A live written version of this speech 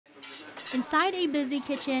inside a busy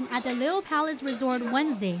kitchen at the Lil Palace Resort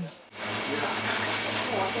Wednesday.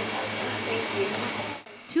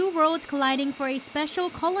 Two worlds colliding for a special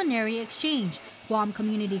culinary exchange. Guam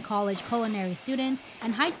Community College culinary students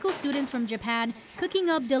and high school students from Japan cooking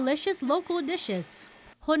up delicious local dishes.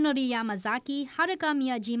 Honori Yamazaki, Haruka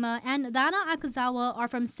Miyajima, and Dana Akuzawa are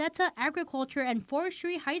from Seta Agriculture and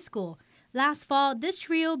Forestry High School. Last fall, this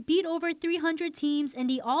trio beat over 300 teams in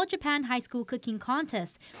the All-Japan High School Cooking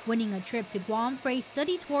Contest, winning a trip to Guam for a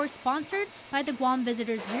study tour sponsored by the Guam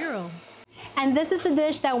Visitors Bureau. And this is the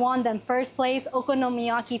dish that won them first place,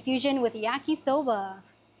 okonomiyaki fusion with yakisoba.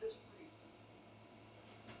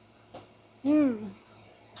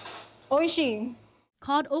 Oishii.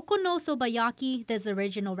 Called okonosobayaki, this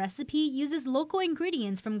original recipe uses local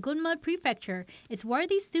ingredients from Gunma Prefecture. It's where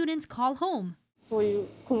these students call home. そういう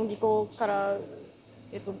小麦粉から、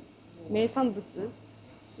名産物、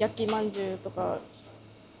焼きまんじゅうとか、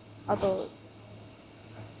あと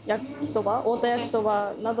焼きそば、太田焼きそ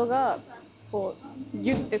ばなどがこう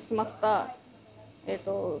ギュッて詰まった、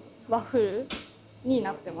ワッフルに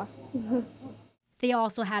なってます。They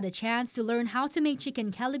also had a chance to learn how to make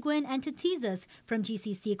chicken keliguin and tatizas from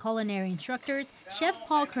GCC culinary instructors Chef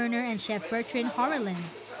Paul Kerner and Chef Bertrand Harlan.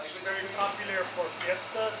 It's very popular for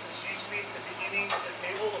fiestas. It's usually at the beginning of the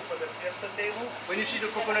table or for the fiesta table. When you see the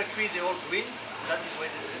coconut tree, they all green. That is where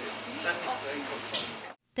it comes from.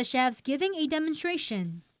 The chefs giving a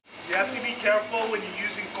demonstration. You have to be careful when you're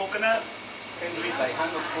using coconut. And do it by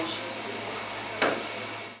hand, of course.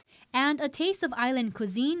 And a taste of island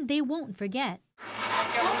cuisine they won't forget.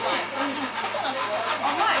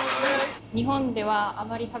 日本ではあ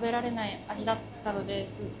まり食べられない味だったので、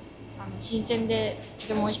新鮮でと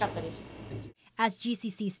ても美味しかったです。As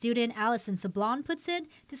GCC student Allison Sablon puts it,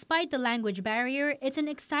 despite the language barrier, it's an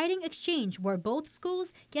exciting exchange where both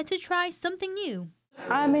schools get to try something new.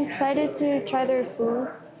 I'm excited to try their food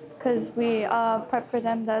because we prepped for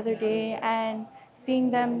them the other day and seeing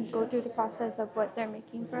them go through the process of what they're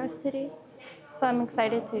making for us today. So I'm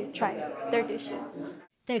excited to try their dishes.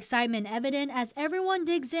 The excitement evident as everyone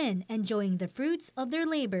digs in, enjoying the fruits of their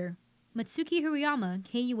labor. Matsuki Hirayama,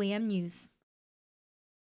 KUAM News.